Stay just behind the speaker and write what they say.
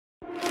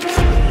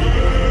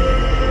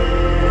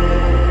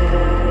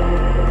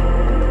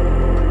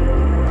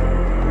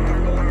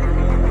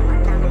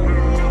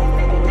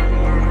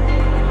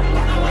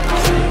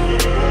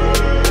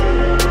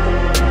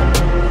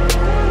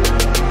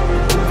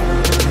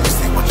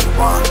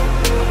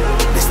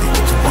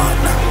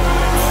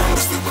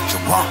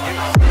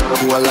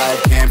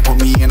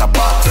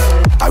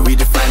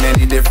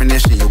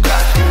definition you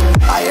got.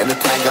 I am the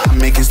tiger, I'm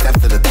making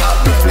steps to the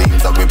top. The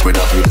flames, I whip it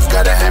up, you just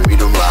gotta hand me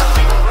the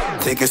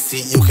rock. Take a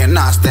seat, you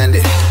cannot stand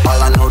it. All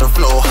I know, the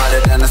flow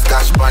harder than a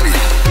Scotch bonnet.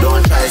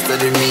 Don't try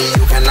studying me,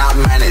 you cannot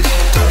manage.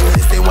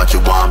 This ain't what you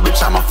want,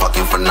 bitch, I'm a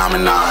fucking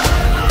phenomenon.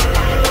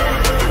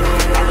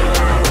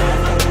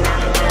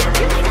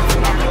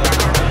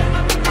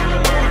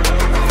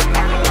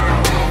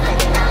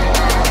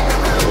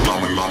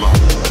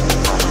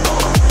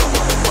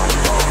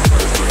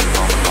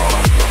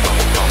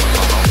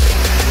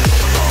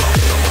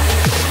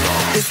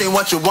 This ain't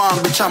what you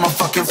want, bitch, I'm a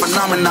fucking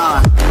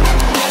phenomenon.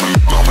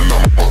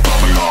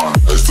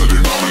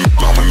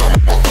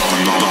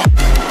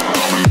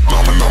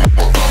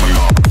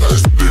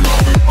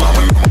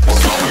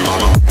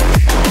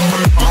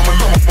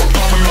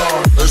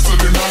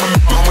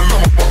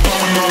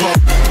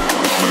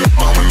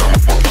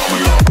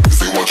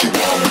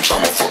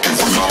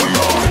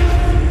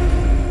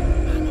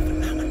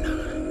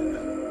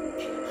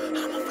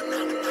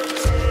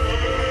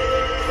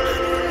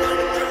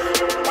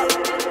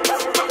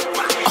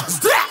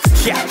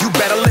 Yeah, you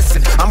better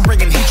listen. I'm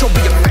bringing heat, you'll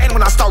be a fan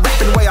when I start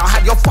rapping. Way I'll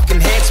have your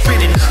fucking head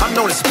spinning. I'm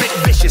known as spit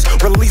vicious,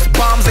 release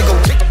bombs and go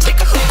tick tick.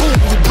 Boom,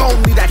 you blow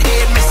me, that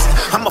head missing.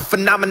 I'm a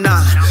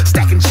phenomenon,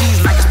 stacking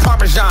cheese like it's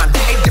Parmesan.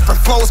 8 different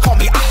flows, call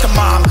me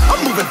Octomom. I'm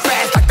moving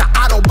fast like the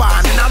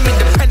Autobahn, and I'm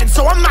independent,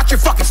 so I'm not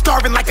your fucking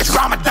starving like it's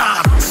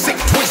Ramadan. Sick,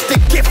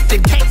 twisted,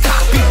 gifted, can't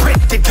copy,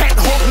 printed, can't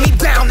hold me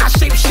down. I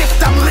shape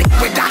shift, I'm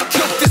liquid. I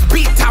killed this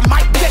beat, I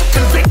might get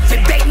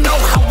convicted. They know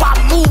how I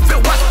move,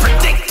 it was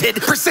predicted.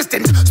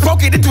 Persistent,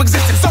 spoke it into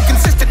existence, so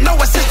consistent, no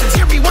assistance.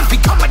 Hear me once,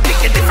 become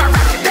addicted. If I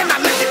rap it, then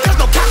I live it. There's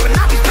no cap, and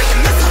I'll be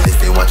speaking this.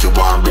 This ain't what you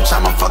want, bitch,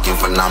 I'm a fucking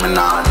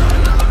phenomenon.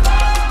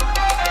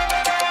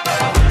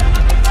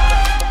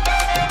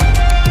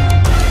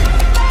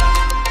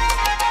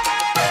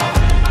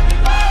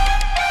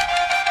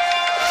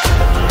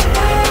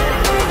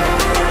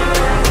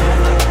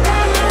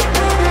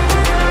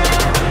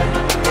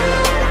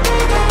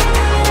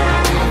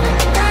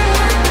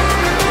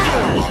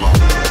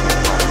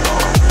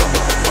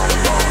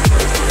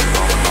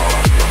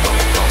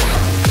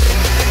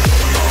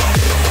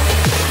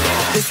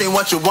 This ain't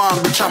what you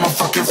want, bitch, I'm a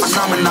fucking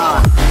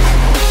phenomenon.